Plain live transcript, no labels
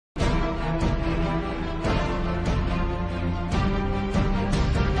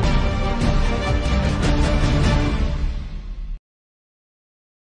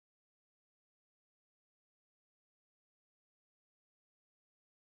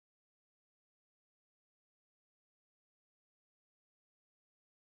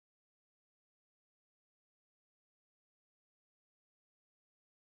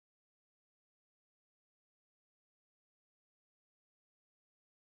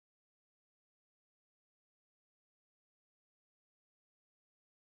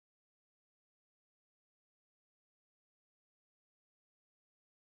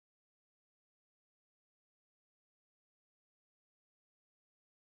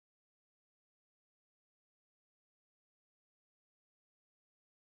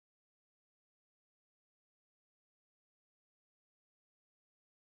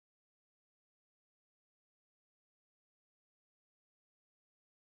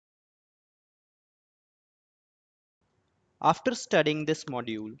After studying this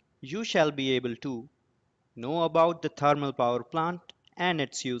module, you shall be able to know about the thermal power plant and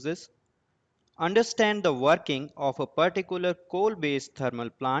its uses, understand the working of a particular coal-based thermal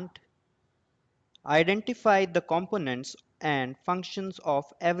plant, identify the components and functions of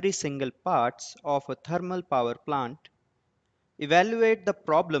every single parts of a thermal power plant, evaluate the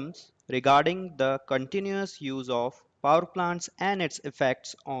problems regarding the continuous use of power plants and its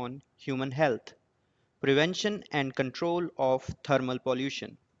effects on human health, prevention and control of thermal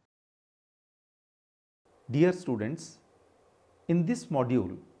pollution. Dear students, in this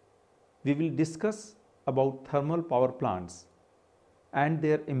module, we will discuss about thermal power plants and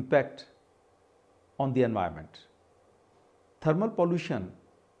their impact on the environment. Thermal pollution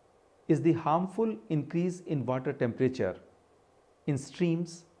is the harmful increase in water temperature in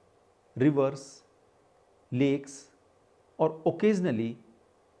streams, rivers, lakes, or occasionally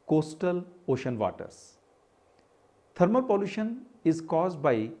coastal ocean waters. Thermal pollution is caused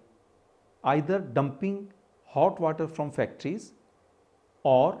by either dumping hot water from factories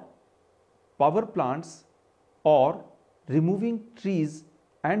or power plants or removing trees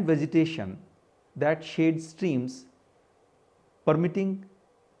and vegetation that shade streams, permitting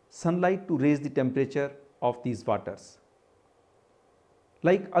sunlight to raise the temperature of these waters.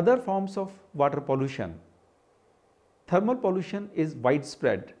 Like other forms of water pollution, thermal pollution is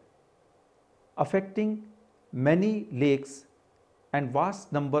widespread, affecting many lakes and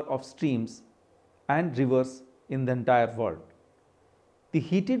vast number of streams and rivers in the entire world. The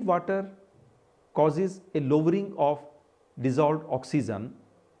heated water causes a lowering of dissolved oxygen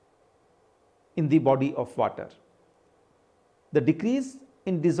in the body of water. The decrease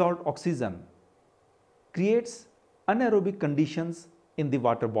in dissolved oxygen creates anaerobic conditions in the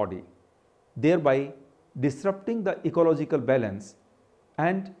water body, thereby disrupting the ecological balance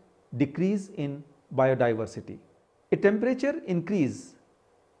and decrease in biodiversity. A temperature increase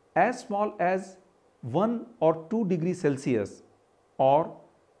as small as 1 or 2 degrees Celsius or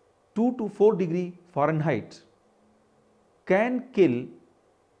 2 to 4 degree Fahrenheit can kill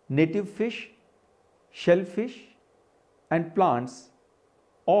native fish, shellfish and plants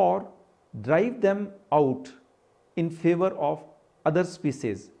or drive them out in favor of other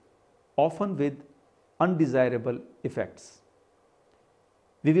species, often with undesirable effects.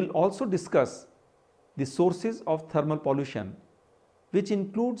 We will also discuss the sources of thermal pollution, which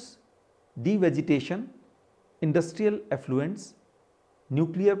includes devegetation, industrial effluents,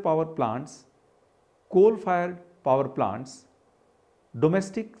 nuclear power plants, coal-fired power plants,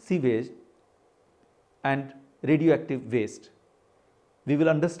 domestic sewage and radioactive waste. We will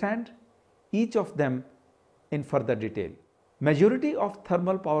understand each of them in further detail. Majority of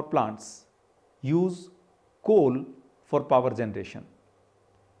thermal power plants use coal for power generation.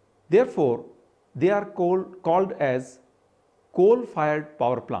 Therefore, they are called as coal-fired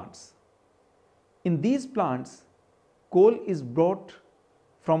power plants. In these plants, coal is brought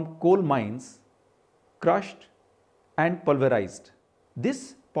from coal mines, crushed and pulverized.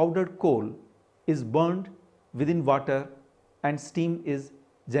 This powdered coal is burned within water and steam is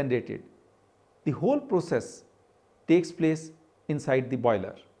generated. The whole process takes place inside the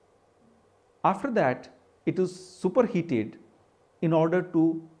boiler. After that, it is superheated in order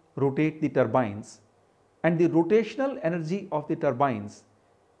to rotate the turbines, and the rotational energy of the turbines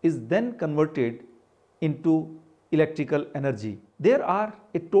is then converted into electrical energy. There are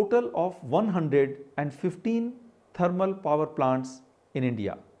a total of 115 thermal power plants in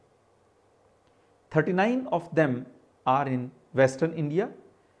India. 39 of them are in Western India,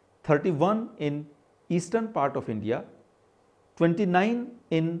 31 in eastern part of India, 29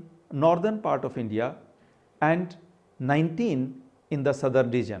 in northern part of India and 19 in the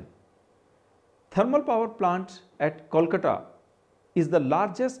southern region. Thermal power plant at Kolkata is the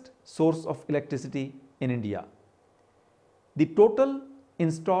largest source of electricity in India. The total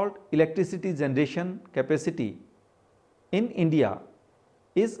installed electricity generation capacity in India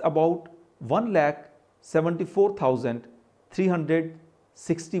is about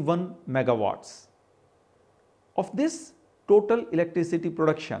 1,74,361 megawatts. Of this total electricity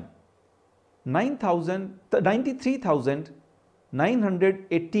production,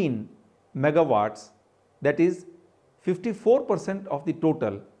 93,918 megawatts, that is 54% of the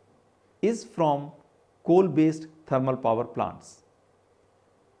total, is from coal-based thermal power plants.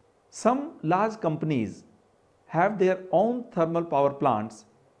 Some large companies have their own thermal power plants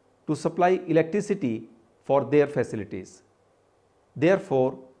to supply electricity for their facilities.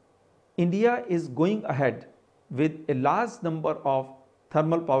 Therefore, India is going ahead with a large number of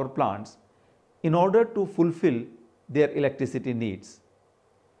thermal power plants in order to fulfill their electricity needs.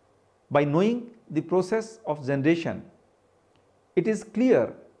 By knowing the process of generation, It is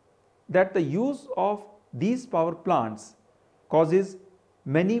clear that the use of these power plants causes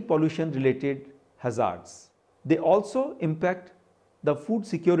many pollution related hazards. They also impact the food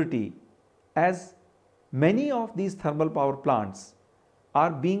security, as many of these thermal power plants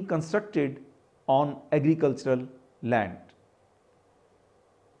are being constructed on agricultural land.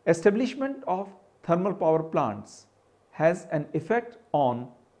 Establishment of thermal power plants has an effect on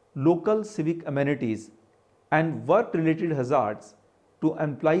local civic amenities and work related hazards to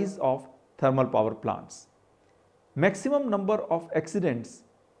employees of thermal power plants. Maximum number of accidents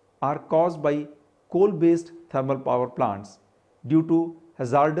are caused by coal based thermal power plants due to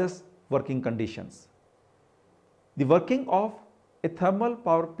hazardous working conditions. The working of a thermal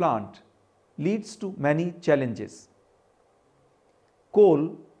power plant leads to many challenges.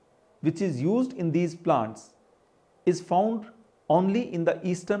 Coal, which is used in these plants, is found only in the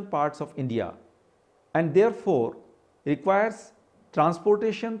eastern parts of India and therefore requires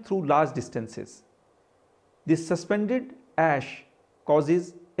transportation through large distances. This suspended ash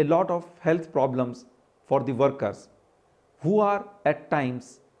causes a lot of health problems for the workers, who are at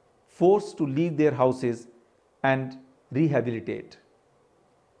times forced to leave their houses and rehabilitate.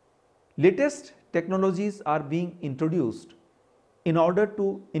 Latest technologies are being introduced in order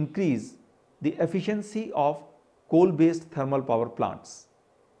to increase the efficiency of coal based thermal power plants.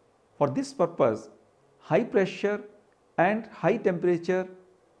 For this purpose, high pressure and high temperature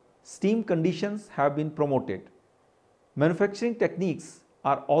steam conditions have been promoted. Manufacturing techniques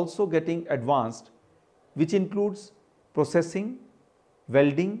are also getting advanced, which includes processing,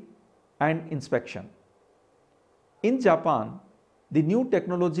 welding and inspection. In Japan, the new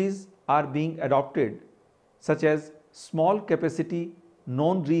technologies are being adopted, such as small capacity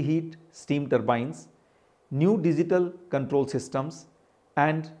non-reheat steam turbines, new digital control systems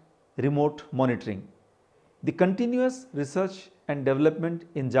and remote monitoring. The continuous research and development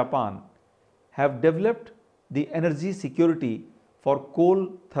in Japan have developed the energy security for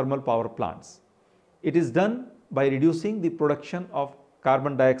coal thermal power plants. It is done by reducing the production of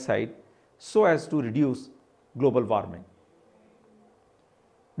carbon dioxide so as to reduce global warming.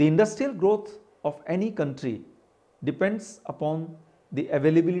 The industrial growth of any country depends upon the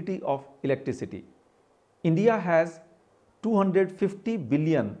availability of electricity. India has 250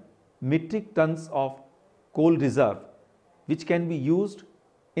 billion metric tons of coal reserve, which can be used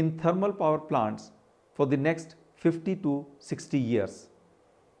in thermal power plants for the next 50 to 60 years.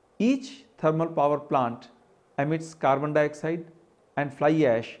 Each thermal power plant emits carbon dioxide and fly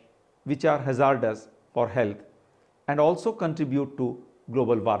ash, which are hazardous for health and also contribute to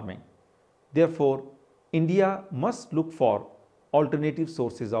global warming. Therefore, India must look for alternative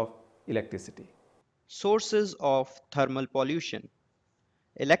sources of electricity. Sources of thermal pollution.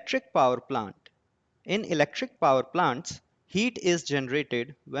 Electric power plant. In electric power plants, heat is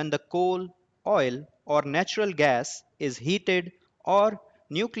generated when the coal, oil or natural gas is heated or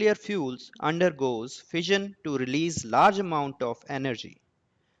nuclear fuels undergoes fission to release large amount of energy.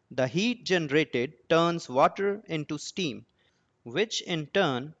 The heat generated turns water into steam, which in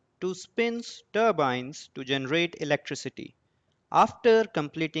turn to spins turbines to generate electricity. After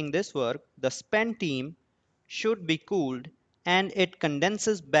completing this work, the spent steam should be cooled and it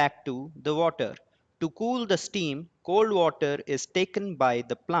condenses back to the water. To cool the steam, cold water is taken by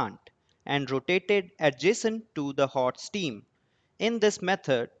the plant and rotated adjacent to the hot steam. In this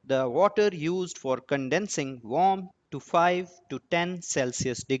method, the water used for condensing warm to 5 to 10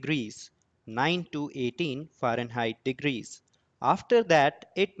 Celsius degrees, 9 to 18 Fahrenheit degrees. After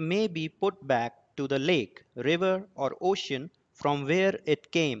that, it may be put back to the lake, river, or ocean from where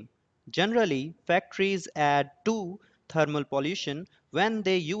it came. Generally, factories add to thermal pollution when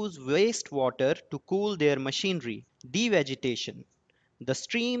they use wastewater to cool their machinery. Devegetation. The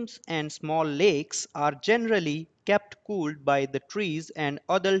streams and small lakes are generally kept cooled by the trees and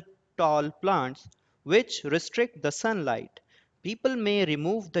other tall plants which restrict the sunlight. People may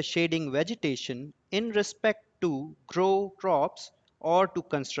remove the shading vegetation in respect to grow crops or to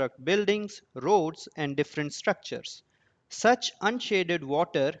construct buildings, roads, and different structures. Such unshaded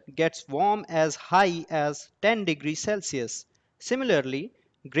water gets warm as high as 10 degrees Celsius. Similarly,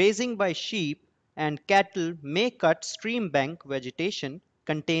 grazing by sheep and cattle may cut stream bank vegetation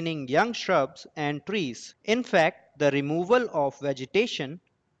containing young shrubs and trees. In fact, the removal of vegetation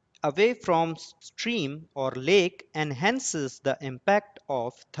away from stream or lake enhances the impact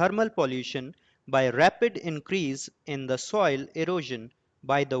of thermal pollution by rapid increase in the soil erosion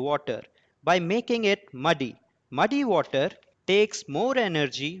by the water by making it muddy. Muddy water takes more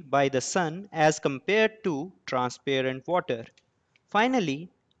energy by the sun as compared to transparent water. Finally,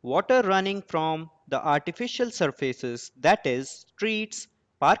 Water running from the artificial surfaces, that is, streets,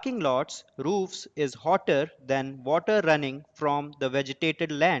 parking lots, roofs, is hotter than water running from the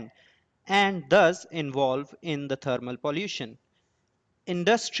vegetated land and thus involve in the thermal pollution.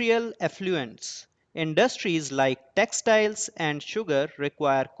 Industrial effluents. Industries like textiles and sugar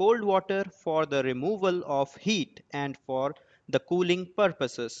require cold water for the removal of heat and for the cooling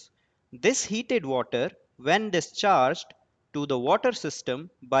purposes. This heated water, when discharged to the water system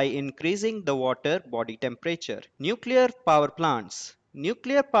by increasing the water body temperature. Nuclear power plants.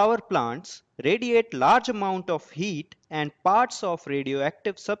 Nuclear power plants radiate large amount of heat and parts of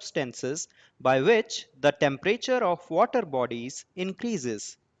radioactive substances by which the temperature of water bodies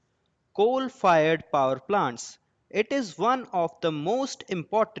increases. Coal-fired power plants. It is one of the most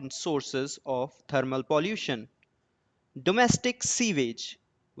important sources of thermal pollution. Domestic sewage.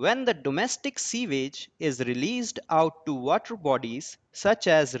 When the domestic sewage is released out to water bodies such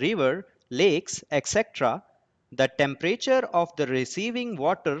as river, lakes, etc., the temperature of the receiving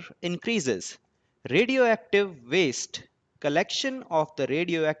water increases. Radioactive waste. Collection of the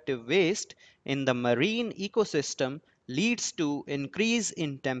radioactive waste in the marine ecosystem leads to increase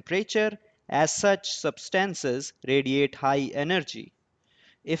in temperature as such substances radiate high energy.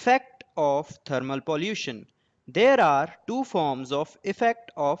 Effect of thermal pollution. There are two forms of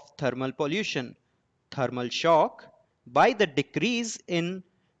effect of thermal pollution. Thermal shock. By the decrease in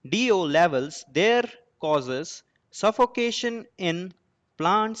DO levels, there causes suffocation in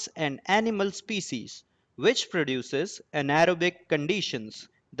plants and animal species, which produces anaerobic conditions.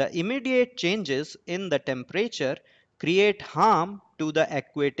 The immediate changes in the temperature create harm to the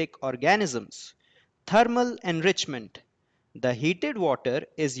aquatic organisms. Thermal enrichment. The heated water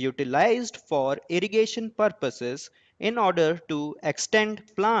is utilized for irrigation purposes in order to extend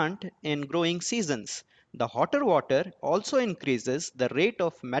plant in growing seasons. The hotter water also increases the rate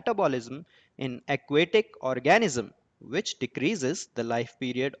of metabolism in aquatic organism, which decreases the life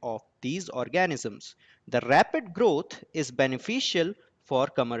period of these organisms. The rapid growth is beneficial for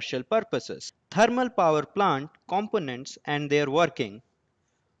commercial purposes. Thermal power plant components and their working.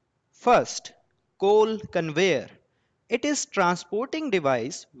 First, coal conveyor. It is transporting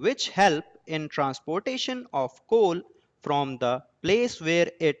device which help in transportation of coal from the place where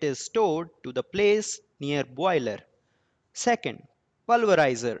it is stored to the place near boiler. Second,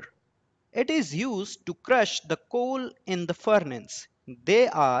 pulverizer. It is used to crush the coal in the furnace. They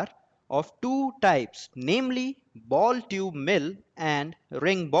are of two types, namely ball tube mill and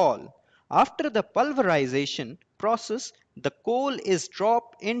ring ball. After the pulverization process, the coal is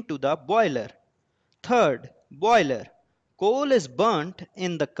dropped into the boiler. Third, boiler. Coal is burnt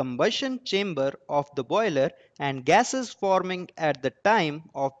in the combustion chamber of the boiler and gases forming at the time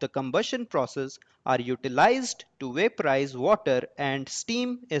of the combustion process are utilized to vaporize water and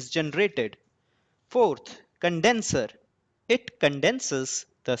steam is generated. Fourth, condenser. It condenses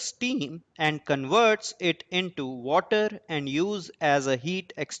the steam and converts it into water and use as a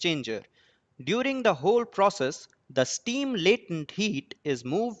heat exchanger. During the whole process, the steam latent heat is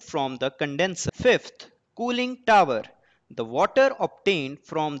moved from the condenser. Fifth, cooling tower. The water obtained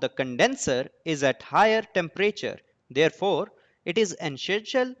from the condenser is at higher temperature. Therefore, it is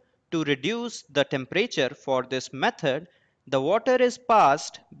essential to reduce the temperature. For this method, the water is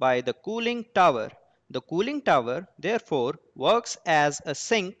passed by the cooling tower. The cooling tower, therefore, works as a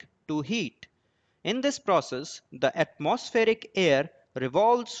sink to heat. In this process, the atmospheric air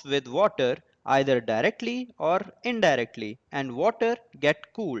revolves with water either directly or indirectly, and water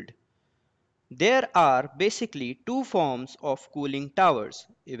get cooled. There are basically two forms of cooling towers,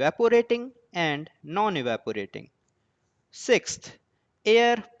 evaporating and non-evaporating. Sixth,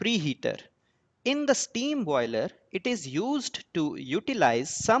 air preheater. In the steam boiler, it is used to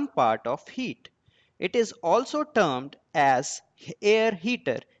utilize some part of heat. It is also termed as air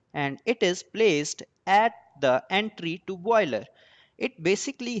heater and it is placed at the entry to boiler. It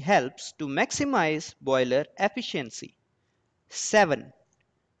basically helps to maximize boiler efficiency. 7.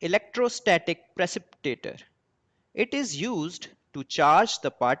 Electrostatic precipitator. It is used to charge the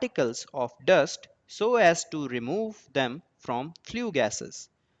particles of dust so as to remove them from flue gases.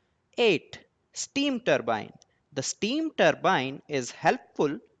 8. Steam turbine. The steam turbine is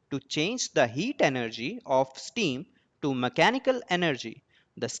helpful to change the heat energy of steam to mechanical energy.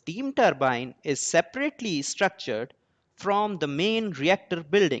 The steam turbine is separately structured from the main reactor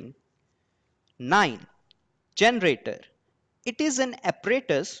building. 9. Generator. It is an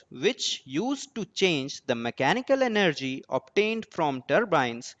apparatus which used to change the mechanical energy obtained from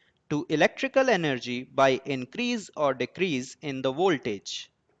turbines to electrical energy by increase or decrease in the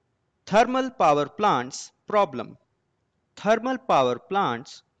voltage. Thermal power plants problem. Thermal power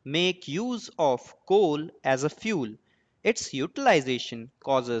plants make use of coal as a fuel. Its utilization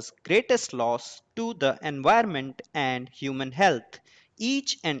causes greatest loss to the environment and human health.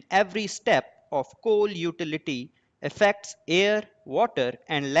 Each and every step of coal utility affects air, water,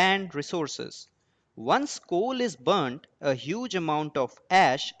 and land resources. Once coal is burnt, a huge amount of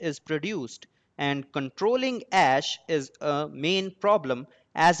ash is produced, and controlling ash is a main problem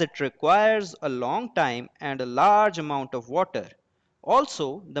as it requires a long time and a large amount of water.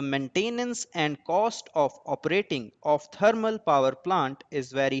 Also, the maintenance and cost of operating of thermal power plant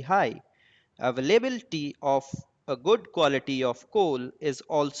is very high. Availability of a good quality of coal is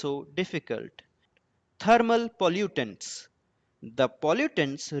also difficult. Thermal pollutants. The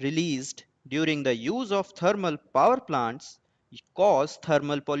pollutants released during the use of thermal power plants cause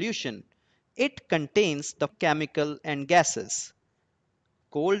thermal pollution. It contains the chemical and gases,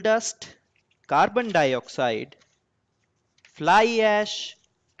 coal dust, carbon dioxide, fly ash,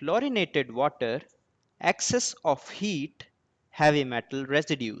 chlorinated water, excess of heat, heavy metal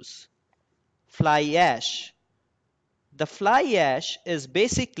residues. Fly ash. The fly ash is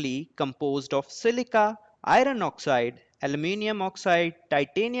basically composed of silica, iron oxide, aluminium oxide,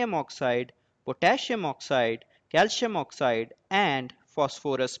 titanium oxide, potassium oxide, calcium oxide, and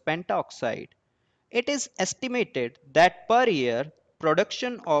phosphorus pentoxide. It is estimated that per year,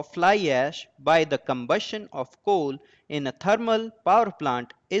 production of fly ash by the combustion of coal in a thermal power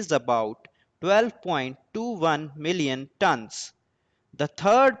plant is about 12.21 million tons. The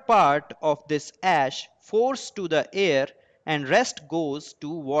third part of this ash forced to the air and rest goes to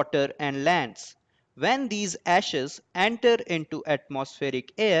water and lands. When these ashes enter into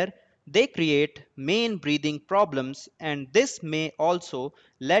atmospheric air, they create main breathing problems and this may also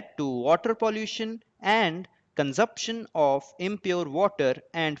lead to water pollution and consumption of impure water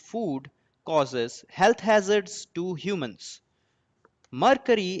and food causes health hazards to humans.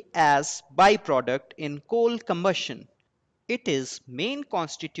 Mercury as byproduct in coal combustion. It is main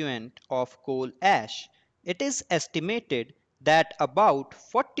constituent of coal ash. It is estimated that about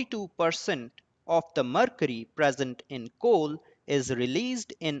 42% of the mercury present in coal is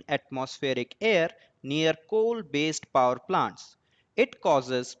released in atmospheric air near coal-based power plants. It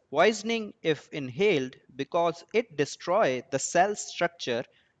causes poisoning if inhaled because it destroys the cell structure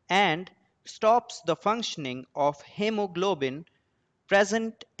and stops the functioning of hemoglobin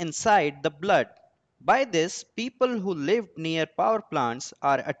present inside the blood. By this, people who live near power plants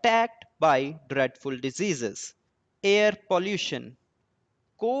are attacked by dreadful diseases. Air pollution.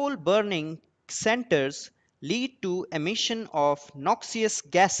 Coal burning centers lead to emission of noxious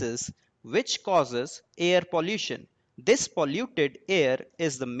gases which causes air pollution. This polluted air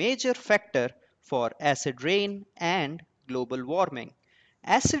is the major factor for acid rain and global warming.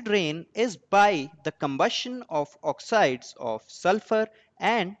 Acid rain is by the combustion of oxides of sulfur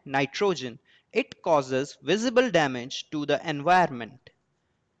and nitrogen. It causes visible damage to the environment.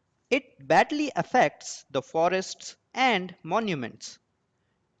 It badly affects the forests and monuments.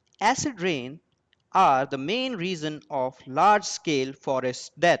 Acid rain are the main reason of large-scale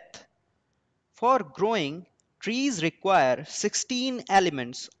forest death. For growing, trees require 16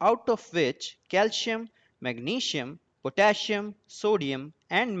 elements out of which calcium, magnesium, potassium, sodium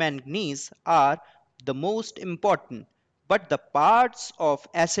and manganese are the most important. But the parts of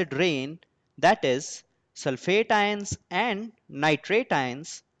acid rain, that is, sulfate ions and nitrate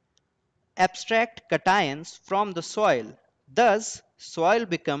ions, abstract cations from the soil. Thus, soil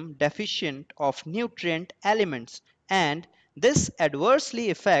become deficient of nutrient elements and this adversely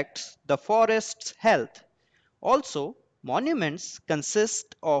affects the forest's health. Also, monuments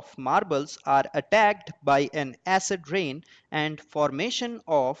consist of marbles are attacked by an acid rain and formation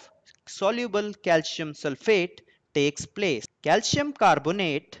of soluble calcium sulfate takes place. Calcium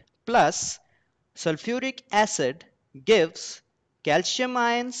carbonate plus sulfuric acid gives calcium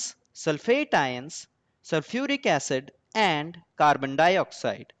ions, sulfate ions, sulfuric acid and carbon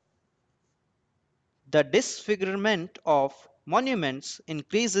dioxide. The disfigurement of monuments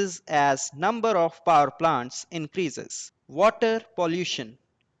increases as number of power plants increases. Water pollution.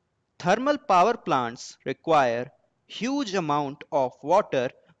 Thermal power plants require huge amount of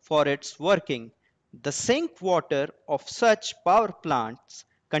water for its working. The sink water of such power plants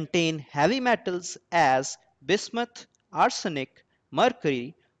contain heavy metals as bismuth, arsenic,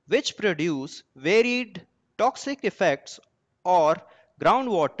 mercury, which produce varied toxic effects or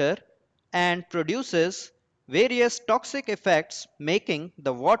groundwater and produces various toxic effects making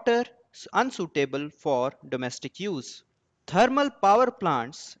the water unsuitable for domestic use. Thermal power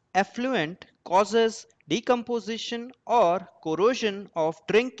plants effluent causes decomposition or corrosion of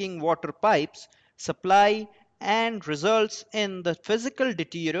drinking water pipes, supply and results in the physical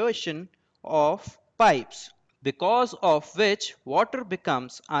deterioration of pipes, because of which water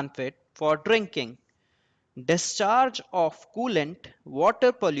becomes unfit for drinking. Discharge of coolant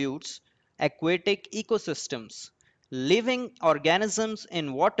water pollutes aquatic ecosystems. Living organisms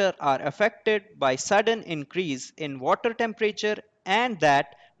in water are affected by sudden increase in water temperature, and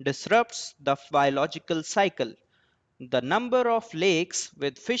that disrupts the biological cycle. The number of lakes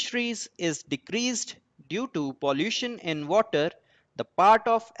with fisheries is decreased due to pollution in water. The part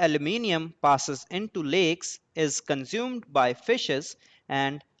of aluminium passes into lakes is consumed by fishes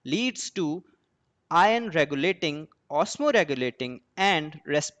and leads to iron regulating, osmoregulating, and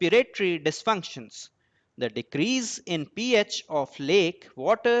respiratory dysfunctions. The decrease in pH of lake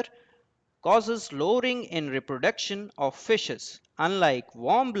water causes lowering in reproduction of fishes. Unlike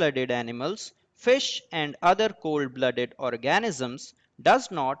warm-blooded animals, fish and other cold-blooded organisms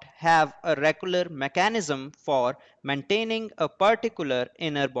does not have a regular mechanism for maintaining a particular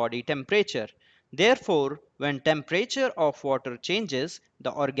inner body temperature. Therefore, when temperature of water changes,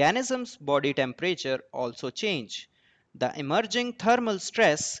 the organism's body temperature also change. The emerging thermal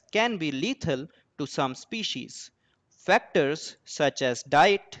stress can be lethal to some species. Factors such as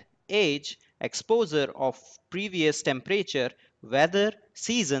diet, age, exposure of previous temperature, weather,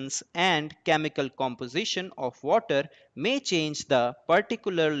 seasons, and chemical composition of water may change the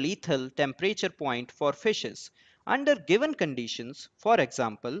particular lethal temperature point for fishes. Under given conditions, for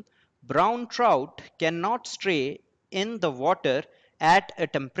example, brown trout cannot stray in the water at a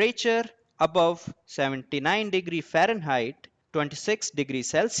temperature above 79 degrees Fahrenheit, 26 degrees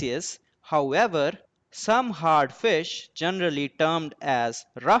Celsius. However, some hard fish, generally termed as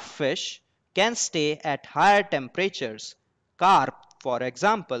rough fish, can stay at higher temperatures. Carp, for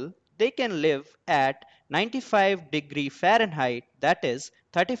example, they can live at 95 degrees Fahrenheit, that is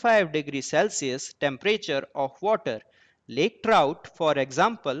 35 degrees Celsius temperature of water. Lake trout, for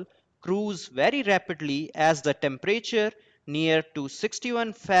example, cruise very rapidly as the temperature near to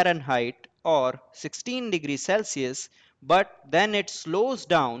 61 Fahrenheit or 16 degrees Celsius, but then it slows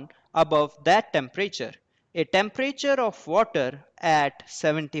down above that temperature. A temperature of water at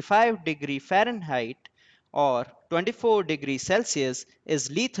 75 degrees Fahrenheit or 24 degrees Celsius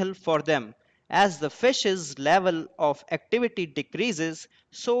is lethal for them. As the fish's level of activity decreases,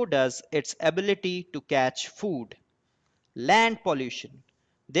 so does its ability to catch food. Land pollution.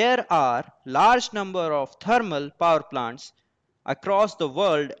 There are large number of thermal power plants across the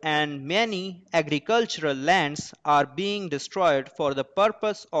world, and many agricultural lands are being destroyed for the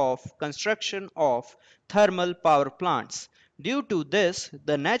purpose of construction of thermal power plants. Due to this,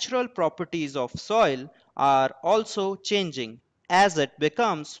 the natural properties of soil are also changing as it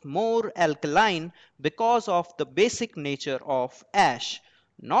becomes more alkaline because of the basic nature of ash.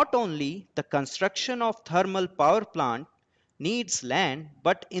 Not only the construction of thermal power plant needs land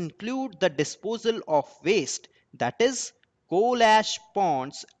but include the disposal of waste, that is, coal ash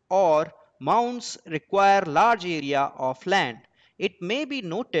ponds or mounds require large area of land. It may be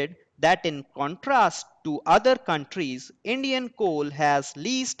noted that in contrast to other countries, Indian coal has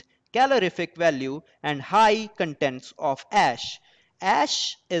least calorific value and high contents of ash.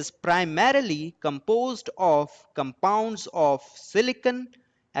 Ash is primarily composed of compounds of silicon,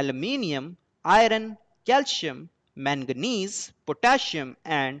 aluminium, iron, calcium, manganese, potassium,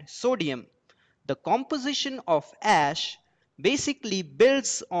 and sodium. The composition of ash basically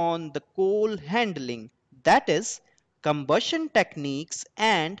builds on the coal handling, that is, combustion techniques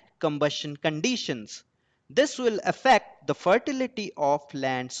and combustion conditions. This will affect the fertility of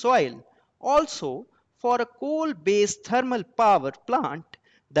land soil. Also, for a coal-based thermal power plant,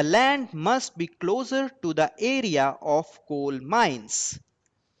 the land must be closer to the area of coal mines.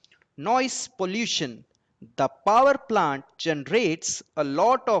 Noise pollution. The power plant generates a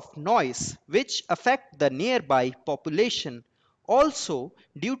lot of noise which affect the nearby population. Also,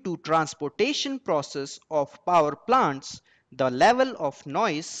 due to transportation process of power plants, the level of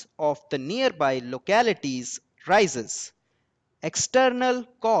noise of the nearby localities rises. External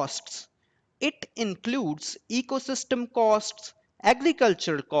costs. It includes ecosystem costs,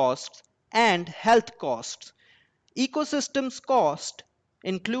 agricultural costs, and health costs. Ecosystems cost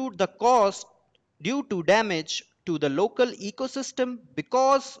include the cost due to damage to the local ecosystem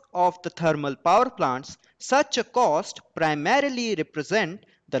because of the thermal power plants. Such a cost primarily represent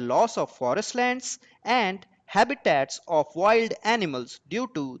the loss of forest lands and habitats of wild animals due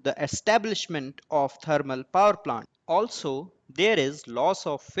to the establishment of thermal power plants. Also, there is loss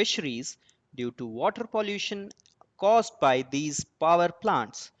of fisheries due to water pollution caused by these power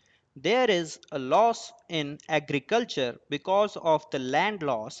plants. There is a loss in agriculture because of the land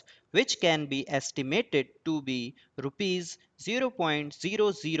loss, which can be estimated to be rupees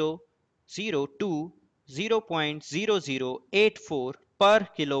 0.0002 to 0.0084 per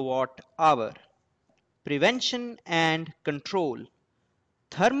kilowatt hour. Prevention and control.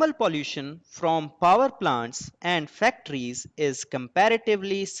 Thermal pollution from power plants and factories is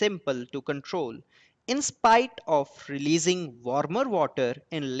comparatively simple to control. In spite of releasing warmer water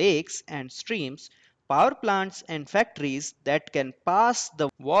in lakes and streams, power plants and factories that can pass the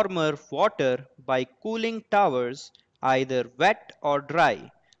warmer water by cooling towers, either wet or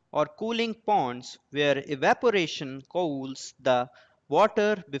dry, or cooling ponds where evaporation cools the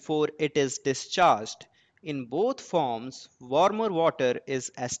water before it is discharged. In both forms, warmer water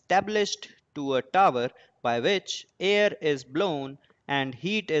is established to a tower by which air is blown and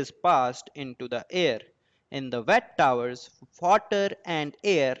heat is passed into the air. In the wet towers, water and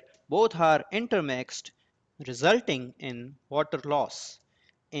air both are intermixed, resulting in water loss.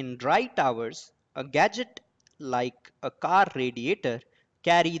 In dry towers, a gadget like a car radiator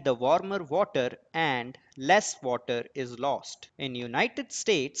carry the warmer water and less water is lost. In United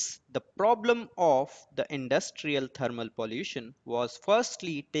States, the problem of the industrial thermal pollution was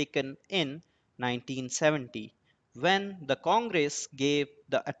firstly taken in 1970 when the Congress gave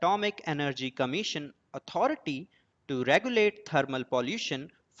the Atomic Energy Commission authority to regulate thermal pollution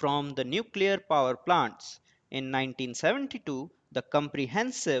from the nuclear power plants. In 1972, the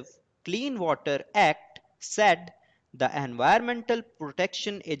Comprehensive Clean Water Act said the Environmental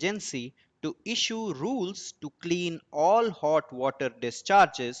Protection Agency to issue rules to clean all hot water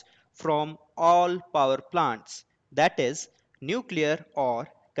discharges from all power plants, that is, nuclear or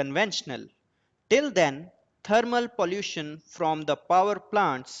conventional. Till then, thermal pollution from the power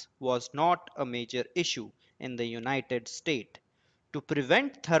plants was not a major issue in the United States. To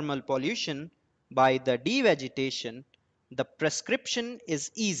prevent thermal pollution by the devegetation, the prescription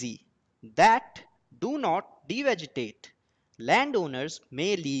is easy, that do not devegetate. Landowners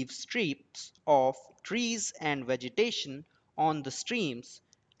may leave strips of trees and vegetation on the streams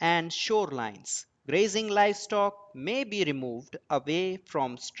and shorelines. Grazing livestock may be removed away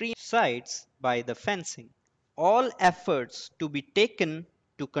from stream sides by the fencing. All efforts to be taken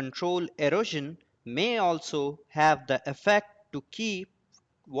to control erosion may also have the effect to keep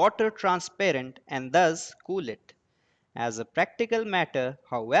water transparent and thus cool it. As a practical matter,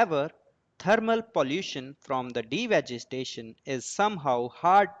 however, thermal pollution from the devegetation is somehow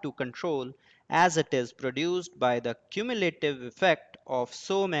hard to control as it is produced by the cumulative effect of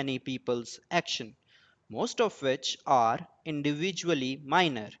so many people's action, most of which are individually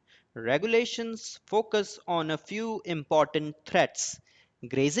minor. Regulations focus on a few important threats.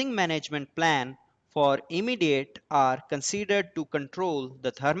 Grazing management plan for immediate are considered to control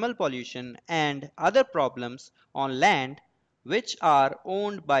the thermal pollution and other problems on land which are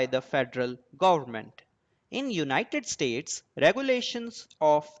owned by the federal government. In United States, regulations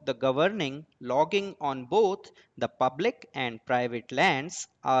of the governing logging on both the public and private lands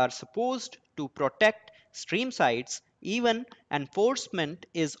are supposed to protect stream sites, even enforcement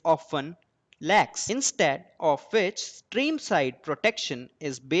is often lax, instead of which streamside protection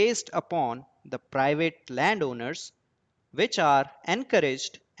is based upon the private landowners, which are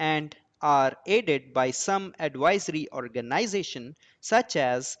encouraged and are aided by some advisory organizations such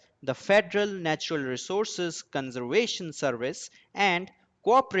as the Federal Natural Resources Conservation Service and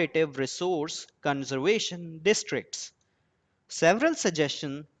Cooperative Resource Conservation Districts. Several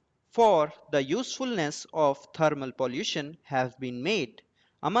suggestions for the usefulness of thermal pollution have been made.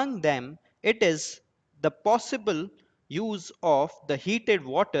 Among them, it is the possible use of the heated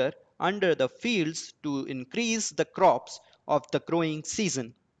water under the fields to increase the crops of the growing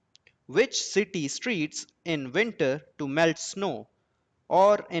season, which city streets in winter to melt snow,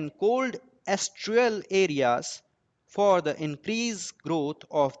 or in cold estuarial areas for the increased growth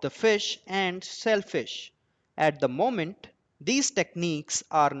of the fish and shellfish. At the moment, these techniques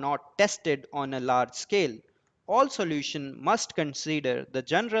are not tested on a large scale. All solutions must consider the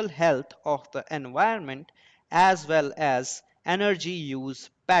general health of the environment as well as energy use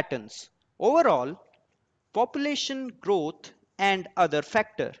patterns. Overall, population growth and other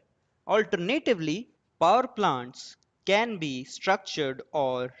factor. Alternatively, power plants can be structured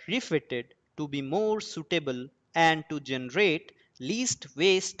or refitted to be more suitable and to generate least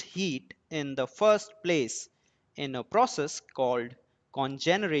waste heat in the first place in a process called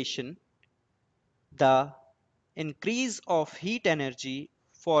cogeneration. The increase of heat energy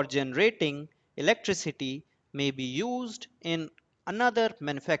for generating electricity may be used in another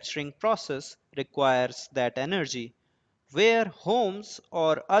manufacturing process requires that energy. Where homes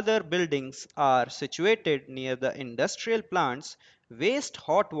or other buildings are situated near the industrial plants, waste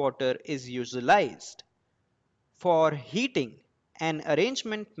hot water is utilized. For heating, an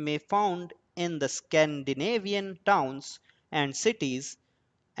arrangement may found in the Scandinavian towns and cities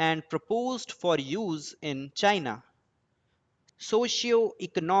and proposed for use in China.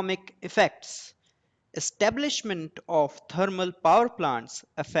 Socio-economic effects. Establishment of thermal power plants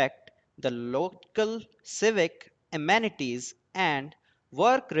affect the local civic amenities and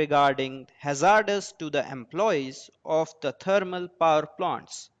work regarding hazardous to the employees of the thermal power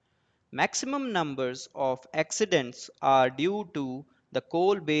plants. Maximum numbers of accidents are due to the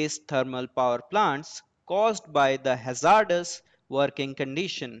coal-based thermal power plants caused by the hazardous working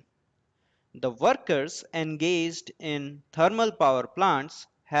condition. The workers engaged in thermal power plants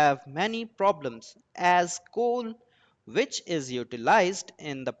have many problems as coal, which is utilized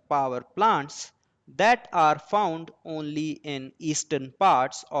in the power plants that are found only in eastern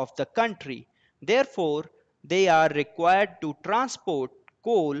parts of the country. Therefore, they are required to transport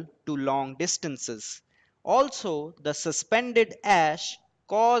coal to long distances. Also, the suspended ash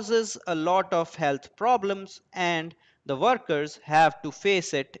causes a lot of health problems and the workers have to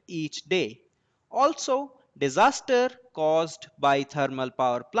face it each day. Also, disaster caused by thermal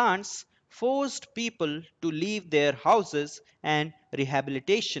power plants forced people to leave their houses and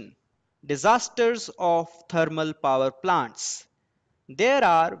rehabilitation. Disasters of thermal power plants. There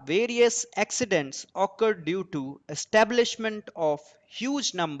are various accidents occurred due to establishment of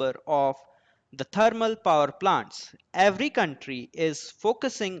huge number of the thermal power plants. Every country is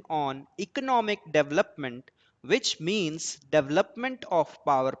focusing on economic development, which means development of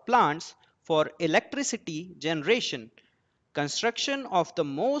power plants for electricity generation. Construction of the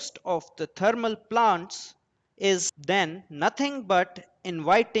most of the thermal plants is then nothing but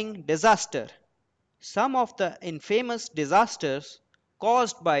inviting disaster. Some of the infamous disasters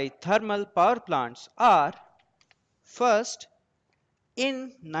caused by thermal power plants are: first,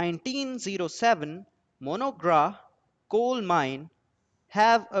 in 1907, Monogra coal mine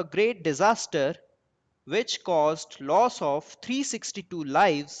have a great disaster which caused loss of 362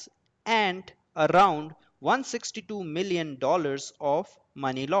 lives and around $162 million of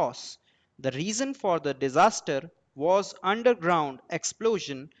money loss. The reason for the disaster was underground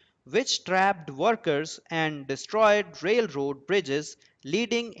explosion which trapped workers and destroyed railroad bridges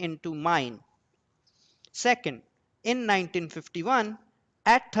leading into mine. Second, in 1951,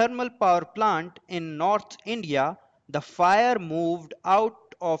 at thermal power plant in North India, the fire moved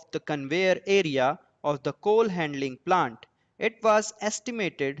out of the conveyor area of the coal handling plant. It was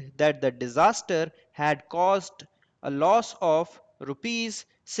estimated that the disaster had caused a loss of rupees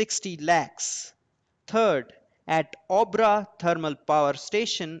 60 lakhs. Third, at Obra Thermal Power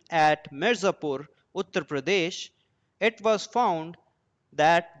Station at Mirzapur, Uttar Pradesh, it was found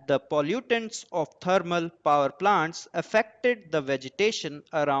that the pollutants of thermal power plants affected the vegetation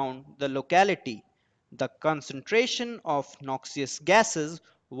around the locality. The concentration of noxious gases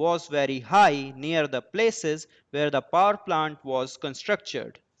was very high near the places where the power plant was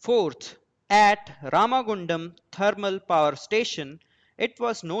constructed. Fourth, at Ramagundam Thermal Power Station, it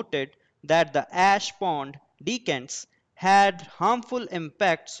was noted that the ash pond decants had harmful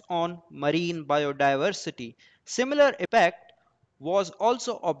impacts on marine biodiversity. Similar effect was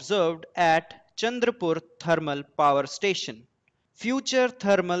also observed at Chandrapur Thermal Power Station. Future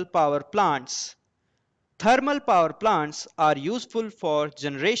thermal power plants. Thermal power plants are useful for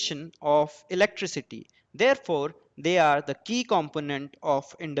generation of electricity. Therefore, they are the key component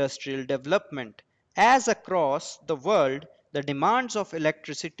of industrial development. As across the world, the demands of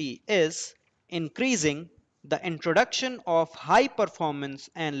electricity is increasing, the introduction of high performance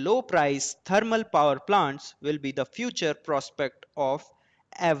and low price thermal power plants will be the future prospect of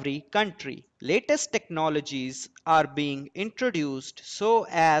every country. Latest technologies are being introduced so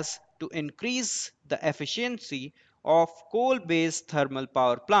as to increase the efficiency of coal-based thermal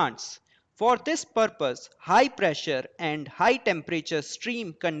power plants. For this purpose, high pressure and high temperature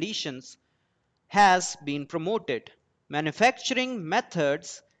stream conditions has been promoted. Manufacturing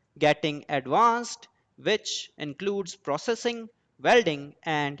methods getting advanced, which includes processing, welding,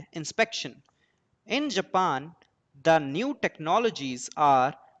 and inspection. In Japan, the new technologies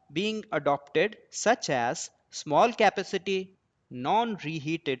are being adopted such as small capacity,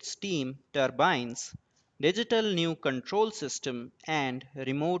 non-reheated steam turbines, digital new control system and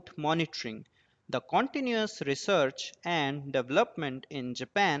remote monitoring. The continuous research and development in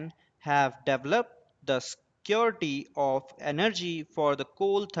Japan have developed the security of energy for the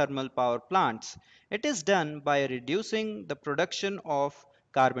coal thermal power plants. It is done by reducing the production of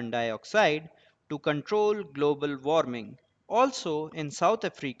carbon dioxide to control global warming. Also, in South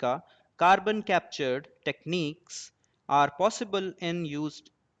Africa, carbon captured techniques are possible in use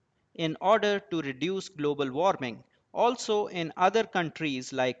in order to reduce global warming. Also, in other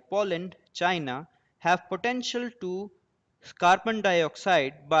countries like Poland, China have potential to carbon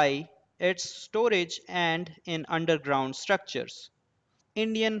dioxide by its storage and in underground structures.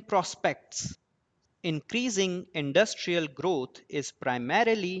 Indian prospects. Increasing industrial growth is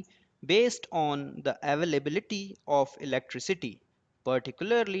primarily based on the availability of electricity.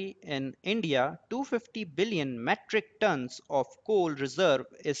 Particularly in India, 250 billion metric tons of coal reserve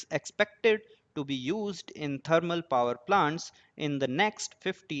is expected to be used in thermal power plants in the next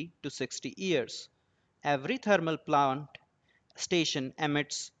 50 to 60 years. Every thermal plant station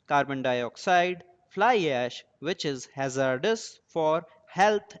emits carbon dioxide, fly ash, which is hazardous for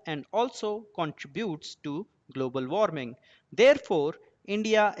health and also contributes to global warming. Therefore,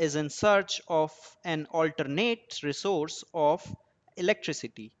 India is in search of an alternate resource of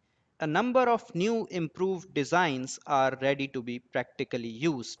electricity. A number of new improved designs are ready to be practically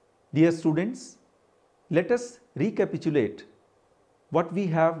used. Dear students, let us recapitulate what we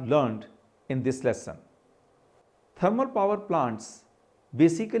have learned in this lesson. Thermal power plants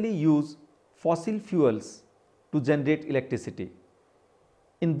basically use fossil fuels to generate electricity.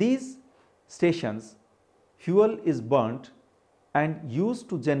 In these stations, fuel is burnt and used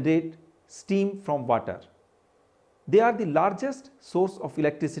to generate steam from water. They are the largest source of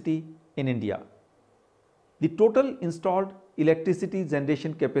electricity in India. The total installed electricity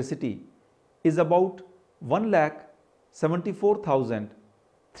generation capacity is about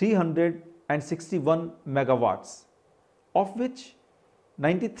 1,74,361 megawatts, of which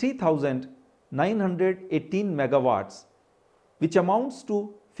 93,918 megawatts, which amounts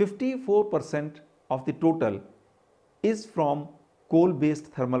to 54% of the total, is from coal-based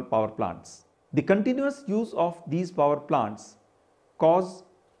thermal power plants. The continuous use of these power plants cause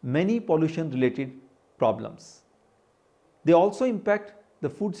many pollution-related problems. They also impact the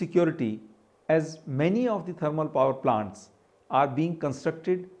food security, as many of the thermal power plants are being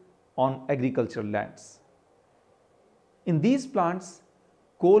constructed on agricultural lands. In these plants,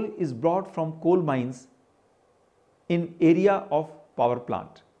 coal is brought from coal mines in area of power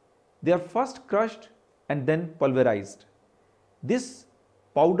plant. They are first crushed and then pulverized. This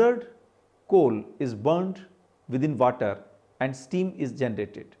powdered coal is burned within water and steam is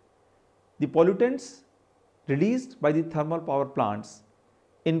generated. The pollutants released by the thermal power plants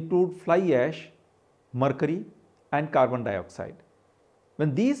include fly ash, mercury and carbon dioxide.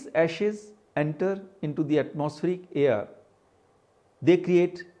 When these ashes enter into the atmospheric air, they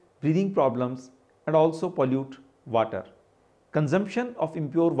create breathing problems and also pollute water. Consumption of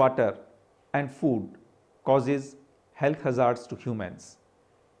impure water and food causes health hazards to humans.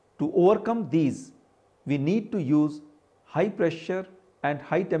 To overcome these, we need to use high pressure and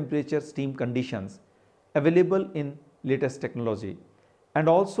high temperature steam conditions available in latest technology and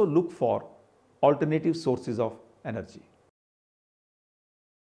also look for alternative sources of energy.